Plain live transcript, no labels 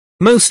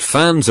Most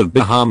fans of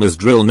Bahamas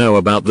drill know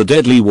about the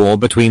deadly war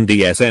between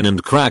DSN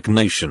and Crack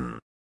Nation.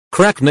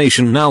 Crack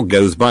Nation now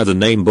goes by the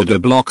name Buddha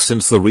Block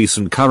since the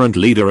recent current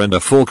leader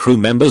and 4 crew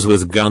members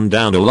was gunned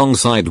down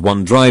alongside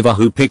one driver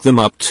who picked them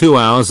up 2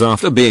 hours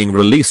after being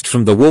released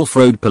from the Wolf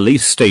Road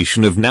police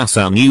station of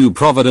Nassau, New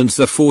Providence.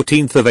 The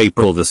 14th of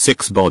April, the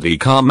 6-body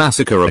car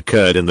massacre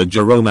occurred in the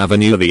Jerome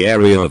Avenue, the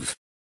area of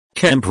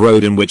Kemp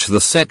Road in which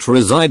the set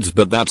resides,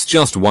 but that's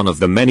just one of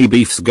the many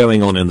beefs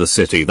going on in the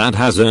city that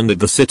has earned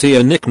the city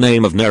a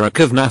nickname of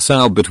Nerak of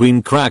Nassau.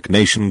 Between Crack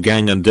Nation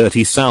gang and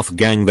Dirty South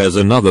gang there's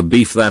another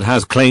beef that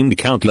has claimed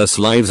countless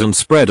lives and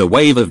spread a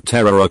wave of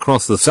terror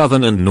across the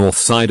southern and north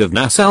side of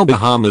Nassau,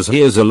 Bahamas.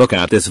 Here's a look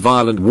at this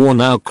violent war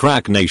now.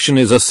 Crack Nation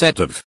is a set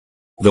of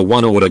the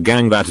One Order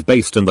gang that's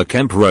based in the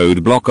Kemp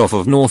Road block off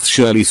of North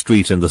Shirley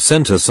Street in the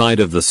center side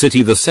of the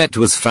city. The set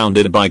was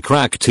founded by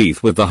Crack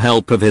Teeth with the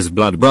help of his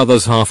blood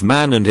brothers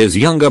Halfman and his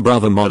younger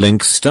brother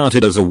Molink.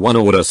 Started as a One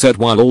Order set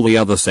while all the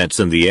other sets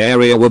in the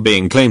area were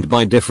being claimed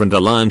by different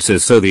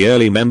alliances, so the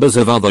early members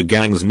of other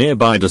gangs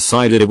nearby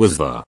decided it was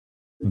the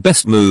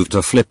best move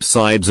to flip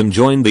sides and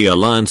join the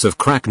alliance of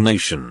Crack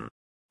Nation.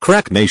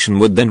 Crack Nation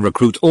would then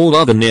recruit all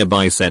other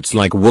nearby sets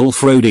like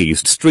Wolf Road,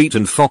 East Street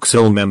and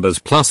Foxhill members.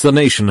 Plus the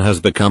nation has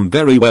become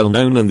very well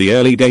known in the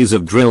early days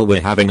of drill.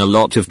 We're having a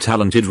lot of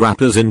talented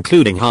rappers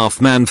including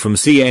Halfman from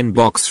CN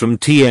Box, from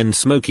TN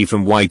Smokey,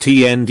 from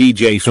YTN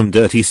DJ, from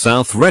Dirty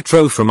South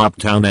Retro, from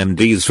Uptown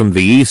MDs from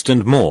the East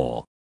and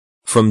more.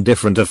 From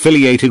different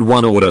affiliated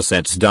One Order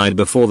sets died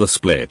before the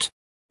split.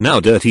 Now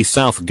Dirty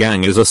South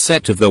gang is a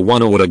set of the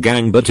One Order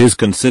gang but is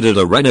considered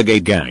a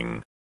renegade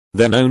gang.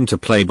 They're known to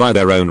play by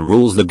their own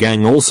rules. The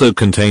gang also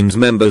contains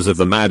members of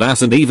the Mad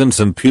Ass and even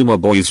some Puma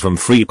boys from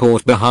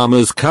Freeport,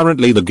 Bahamas.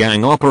 Currently the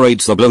gang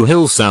operates the Blue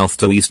Hill South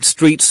to East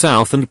Street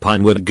South and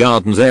Pinewood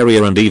Gardens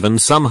area and even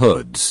some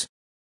hoods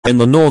in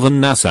the northern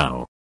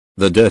Nassau.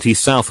 The Dirty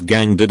South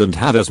gang didn't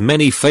have as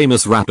many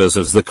famous rappers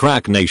as the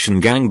Crack Nation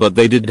gang, but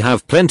they did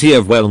have plenty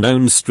of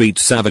well-known street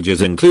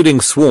savages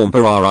including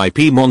Swamper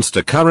R.I.P.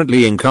 Monster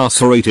currently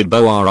incarcerated,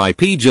 Bo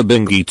R.I.P.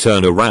 Jabingi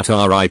Turner Rat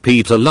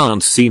R.I.P. to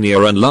Lance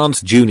Sr. and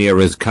Lance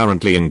Jr. is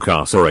currently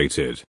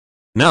incarcerated.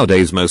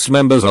 Nowadays most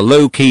members are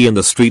low-key in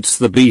the streets.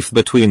 The beef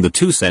between the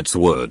two sets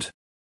would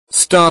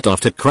start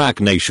after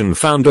Crack Nation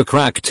founder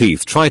Crack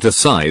Teeth tried to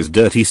size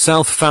Dirty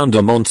South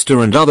founder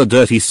Monster and other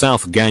Dirty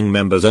South gang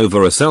members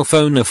over a cell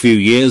phone a few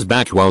years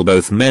back while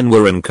both men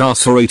were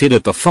incarcerated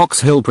at the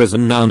Fox Hill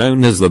prison now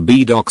known as the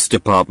B-Docks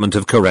Department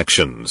of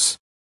Corrections.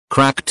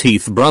 Crack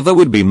Teeth brother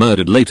would be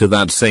murdered later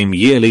that same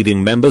year,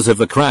 leading members of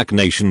the Crack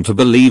Nation to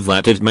believe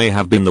that it may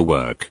have been the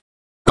work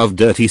of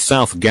Dirty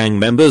South gang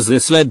members.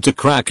 This led to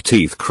Crack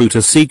Teeth crew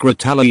to seek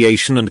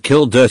retaliation and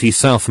kill Dirty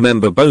South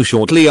member Bo.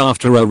 Shortly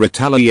after, a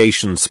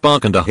retaliation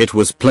spark and a hit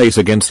was placed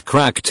against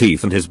Crack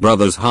Teeth and his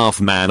brothers.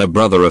 Halfman, a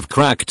brother of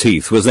Crack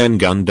Teeth, was then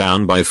gunned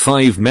down by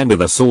 5 men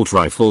with assault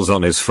rifles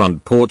on his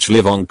front porch.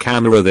 Live on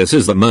camera. This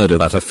is the murder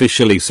that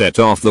officially set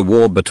off the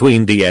war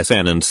between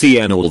DSN and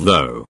CN.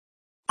 Although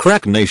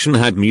Crack Nation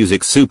had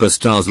music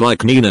superstars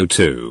like Nino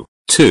 2,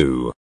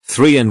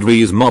 3 and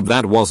Ree's Mob,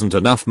 that wasn't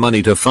enough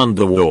money to fund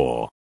the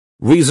war.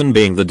 Reason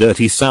being the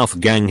Dirty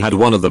South gang had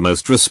one of the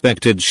most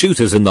respected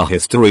shooters in the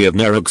history of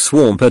Nerak,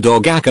 Swamper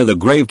Dog Aka, the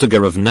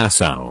gravedigger of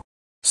Nassau.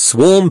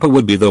 Swamper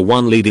would be the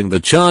one leading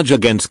the charge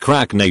against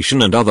Crack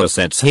Nation and other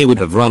sets. He would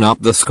have run up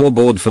the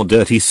scoreboard for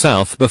Dirty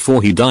South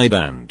before he died,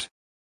 and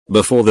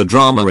before the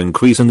drama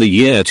increase in the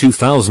year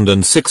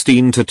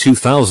 2016 to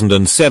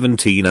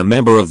 2017, a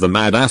member of the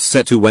Mad Ass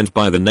set who went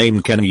by the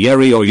name Ken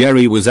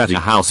Yeri was at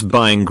a house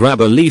buying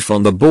grab a leaf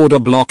on the border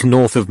block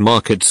north of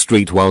Market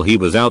Street. While he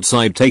was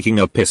outside taking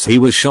a piss, he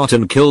was shot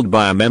and killed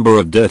by a member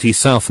of Dirty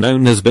South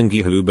known as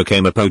Bingy, who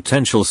became a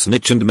potential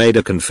snitch and made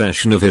a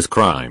confession of his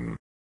crime.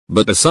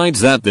 But besides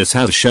that, this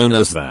has shown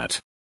us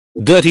that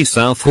Dirty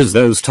South has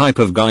those type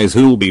of guys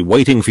who'll be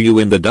waiting for you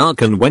in the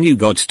dark, and when you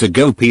got to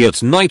go pee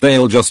at night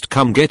they'll just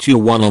come get you.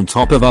 One on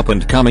top of up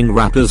and coming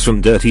rappers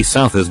from Dirty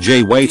South as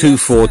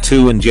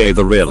J-Way242 and Jay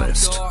the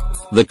Realist.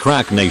 The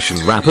Crack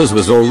Nation rappers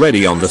was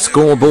already on the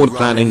scoreboard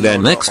planning their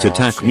next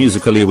attack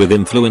musically with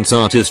influence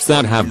artists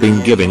that have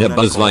been giving a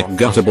buzz like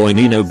Gutter Boy,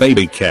 Nino,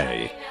 Baby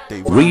K,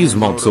 Ree's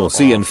Mob,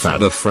 Saucy and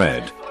Fadder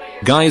Fred.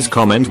 Guys,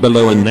 comment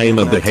below and name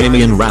a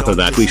Bahamian rapper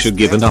that we should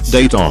give an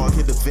update on.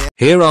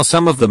 Here are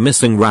some of the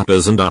missing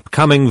rappers and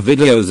upcoming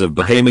videos of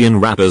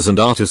Bahamian rappers and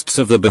artists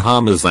of the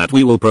Bahamas that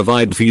we will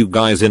provide for you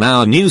guys in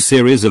our new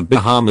series of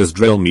Bahamas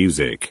drill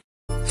music.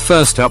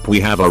 First up, we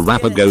have a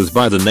rapper goes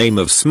by the name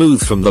of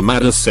Smooth from the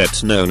Maddest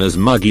set known as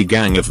Muggy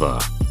Gang of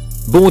the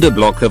border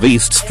block of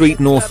East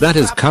Street North that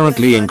is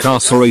currently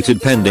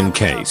incarcerated pending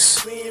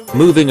case.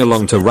 Moving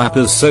along to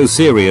rappers So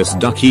Serious,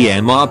 Ducky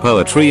MR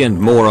Poetry and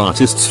more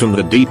artists from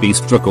the Deep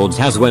East Records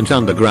has went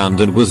underground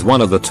and was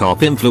one of the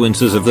top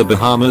influences of the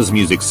Bahamas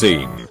music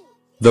scene.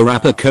 The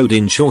rapper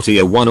Codeine Shorty,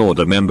 a One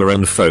Order member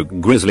and folk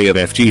grizzly of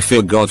FG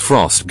Fear God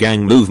Frost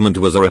gang movement,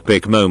 was a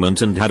epic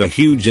moment and had a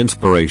huge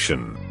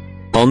inspiration.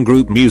 on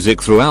group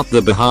music throughout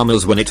the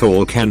Bahamas when it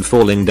all came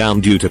falling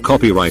down due to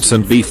copyrights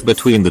and beef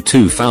between the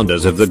two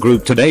founders of the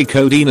group. Today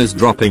Codeine is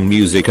dropping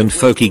music and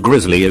Folky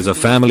Grizzly is a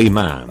family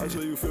man.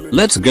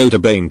 Let's go to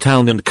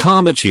Baintown and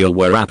Carmichael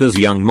where rappers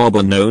Young Mob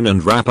unknown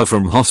and rapper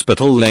from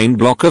Hospital Lane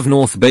block of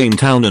North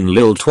Baintown and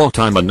Lil Twat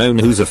I'm unknown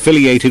who's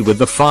affiliated with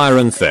the fire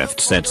and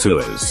theft set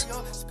suers.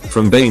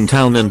 From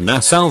Baintown and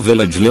Nassau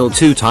Village Lil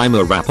Two-Time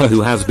a rapper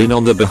who has been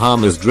on the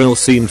Bahamas drill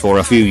scene for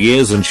a few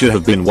years and should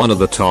have been one of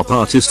the top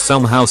artists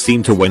somehow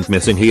seemed to went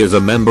missing. He is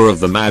a member of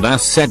the Mad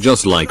Ass set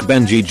just like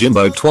Benji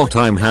Jimbo.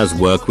 Twat-Time has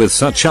worked with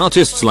such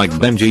artists like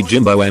Benji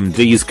Jimbo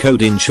MD's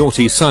Codeine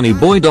Shorty Sunny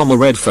Boy Dom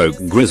Red Folk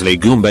Grizzly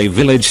Goombay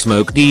Village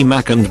Smoke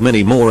D-Mac and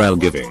many more. I'll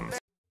giving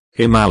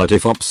him a lot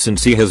of ops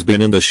since he has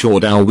been in the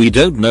showdown. We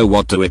don't know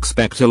what to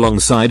expect.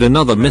 Alongside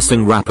another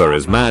missing rapper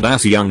is Mad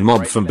Ass Young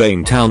Mob from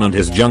Baintown and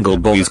his Jungle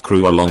Boys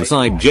crew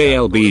alongside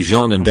JLB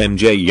Jean and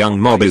MJ. Young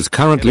Mob is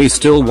currently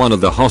still one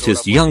of the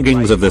hottest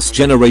youngings of this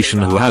generation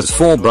who has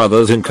 4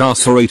 brothers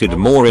incarcerated.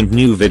 More in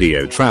new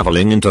video.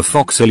 Traveling into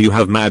Fox Hill you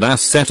have Mad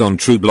Ass set on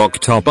True Block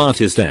top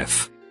artist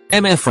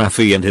MF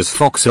Rafi and his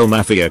Fox Hill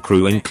Mafia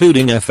crew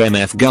including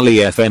FMF Gully,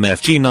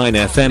 FMF G9,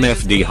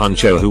 FMF D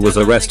Huncho who was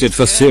arrested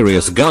for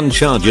serious gun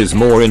charges.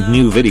 More in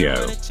new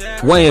video.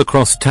 Way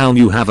across town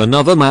you have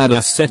another Mad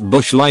Ass set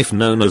Bush Life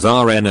known as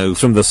RNO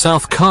from the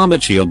South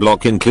Carmichael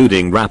block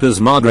including rappers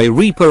Madre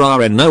Reaper,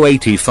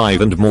 RNO85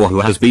 and more who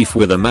has beef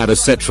with a Mad Ass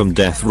set from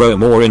Death Row.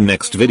 More in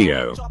next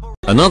video.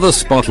 Another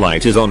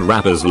spotlight is on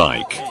rappers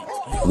like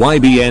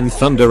YBN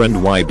Thunder and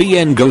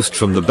YBN Ghost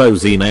from the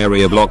Bozine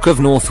area block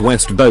of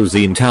Northwest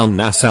Bozine Town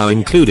Nassau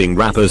including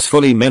rappers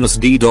Fully Menace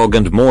D-Dog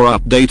and more.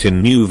 Update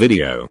in new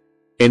video.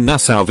 In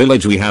Nassau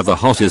Village we have the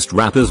hottest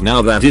rappers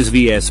now, that is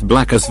VS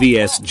Blackus,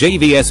 VS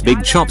JVS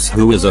Big Chops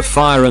who is a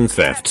fire and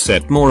theft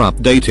set. More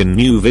update in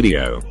new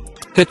video.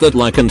 Hit that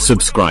like and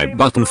subscribe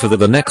button for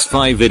the next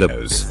 5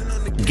 videos.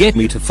 Get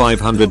me to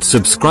 500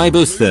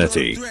 subscribers,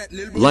 30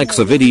 likes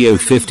a video,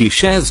 50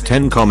 shares,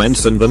 10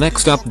 comments and the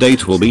next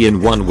update will be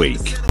in 1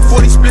 week.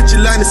 40 split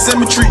your line of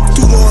symmetry,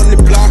 2 on the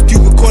block,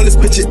 you can call this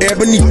bitch your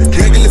ebony.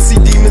 Regular see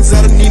demons,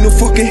 I don't need no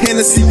fucking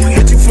Hennessy.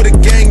 Hit you for the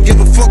gang, give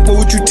a fuck about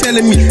what you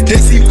telling me.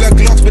 They see you got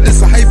glocks, but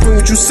that's a hype in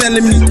what you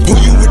selling me. Who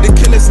you with the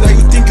killers, now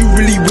you think you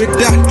really with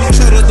that?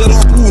 Shout out to the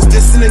who's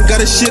dissing and got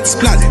a shit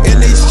splat.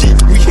 NHG,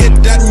 we hit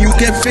that and you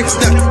can't fix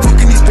that.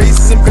 Fucking these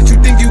bases and bet you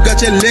think you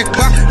got your leg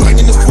back.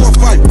 Banging the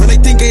 4-5, when I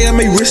think I am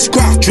a wrist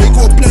crack.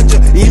 Draco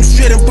plunger, aim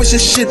straight and push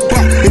a shit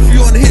back. If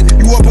you on the hit,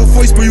 you up on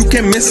voice, but you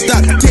can't miss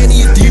that.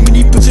 Danny and demon,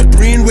 you put your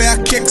brain where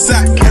I kicks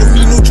at. I don't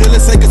need no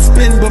drillers, I can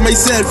spin by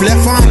myself.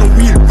 Left hand on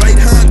wheel, right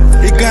hand,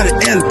 it got an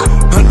L.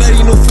 I'm not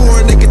even no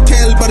foreign, I can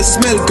tell by the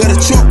smell. Got a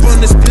chop on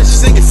this bitch,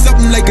 singing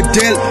something like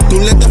Adele.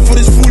 Don't let that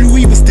footage fool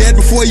you, he was dead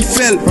before he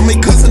fell. I'm my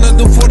cousin of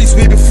the 40s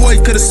way before he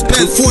could've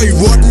spelled. Before he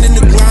rotting in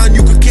the ground,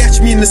 you could catch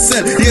me in the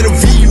cell. Yeah, the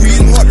V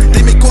real hot,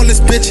 they may call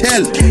this bitch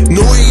hell.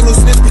 No, I ain't no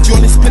snitch, but you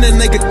only spinning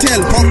like a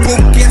tell. Pop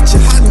up, get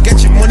your hot and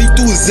get your money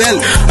through a Zelle.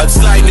 I'd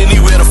slide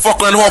anywhere, the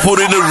fuck and hop out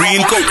in the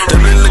raincoat. The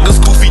real niggas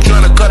goofy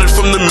trying to cut it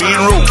from the main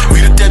road.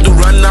 We the dead to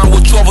run now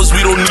with troubles,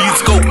 we don't need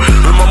scope.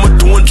 My mama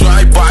doing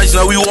drive-bys,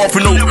 now we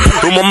walking out.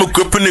 My mama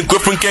gripping and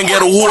gripping, can't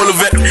get a hold of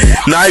it.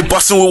 Now I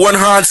busting with one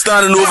hand,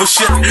 standing over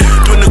shit.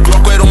 Doing the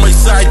Glock right on my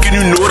side, can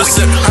you notice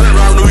it? 100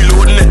 round, no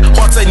reloading it.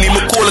 Hot side, need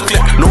my cola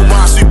clip. No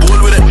mask, we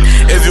bold with it.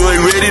 If you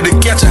ain't ready to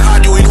catch a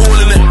hard, you ain't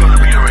holding it.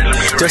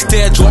 Just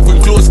tear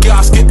dropping, close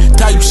gasket.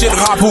 Type shit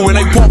hopper when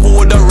I pop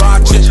with the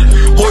ratchet.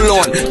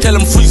 Hold on, tell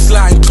him free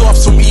slime.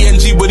 Tops from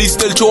ENG, but he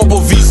still chop a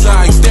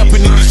V-sign.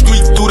 Stepping in the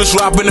streets, do this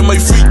rapping in my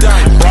free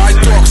time. I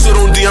talk, so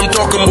don't D, I'm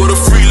talking about a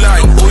free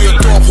line. Oh, your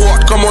top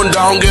hot, come on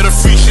down, get a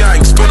free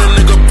shine. Spin a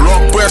nigga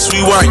block, press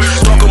rewind.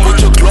 Talking about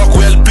your Glock,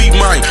 well, beat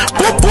mine.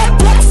 Bop, bop,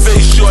 bop,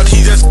 face shot, he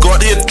just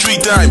got hit 3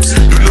 times.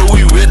 You know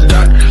we with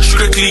that,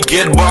 strictly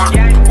get back.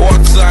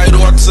 Outside,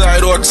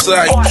 outside,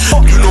 outside.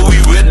 You know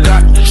we with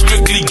that,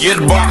 strictly get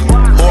back.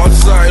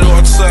 Outside,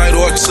 outside,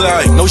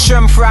 outside. No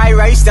shrimp fried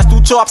rice, just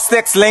 2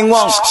 chopsticks, ling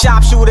wong.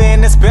 Sharpshooter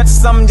in this bitch,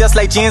 something just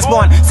like James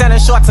Bond. Sending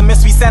shots to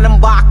miss, we send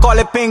them back, call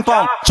it ping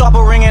pong.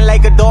 Chopper ringing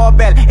like a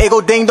doorbell, it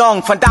go ding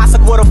dong.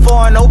 Fantastic with a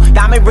 4-0,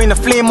 that may bring the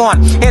flame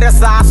on. Hit a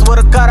sauce with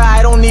a cutter,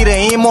 I don't need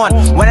an aim on.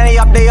 When they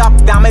up,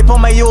 that may put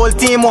my whole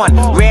team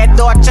on. Red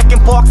dot, chicken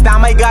pox, that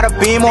may got a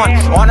beam on.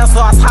 On a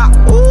sauce hot,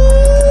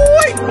 ooh.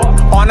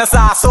 On the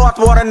side, salt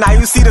water, now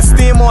you see the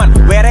steam on.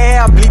 Where the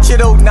hair bleach it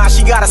out, now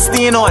she got a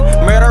stain on.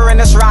 Murder in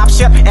this rap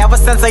shit, ever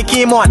since I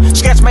came on.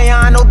 Sketch my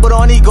hand out, but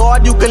only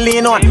God you can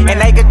lean on.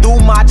 And I can do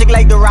magic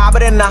like the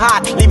rabbit in the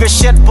hat. Leave your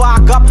shit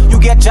back up, you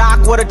get jack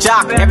with a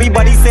jack.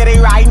 Everybody say they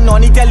riding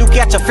on, he tell you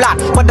catch a flat.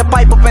 Put the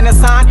pipe up in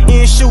his hand,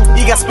 he ain't shoot,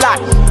 he get splat.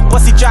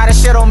 Pussy try to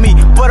shit on me,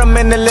 put him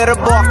in the litter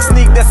box.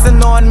 Sneak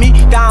dissing on me,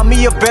 down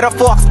me a bitter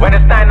fox. When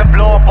it's time to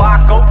blow a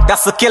barcode,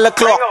 that's a killer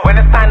clock. When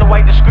it's time to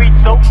wipe the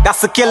streets up,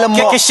 that's a killer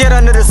mark. Kicking shit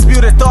under the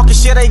disputed, talking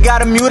shit, I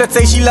gotta mute it.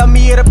 Say she love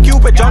me, hit up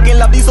Cupid. Drunk and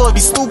love these hoes be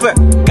stupid.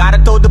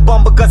 Gotta throw the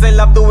bumper cause I boy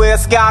love the way it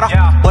scatter.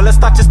 Bullets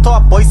touch his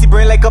top, boy see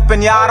brain like a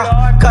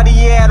pinata. Cut the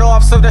head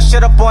off, serve that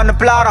shit up on the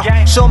platter.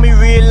 Show me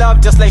real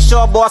love just like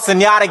Shaw Boss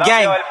and Yada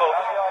Gang.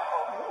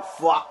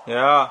 Fuck.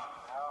 Yeah.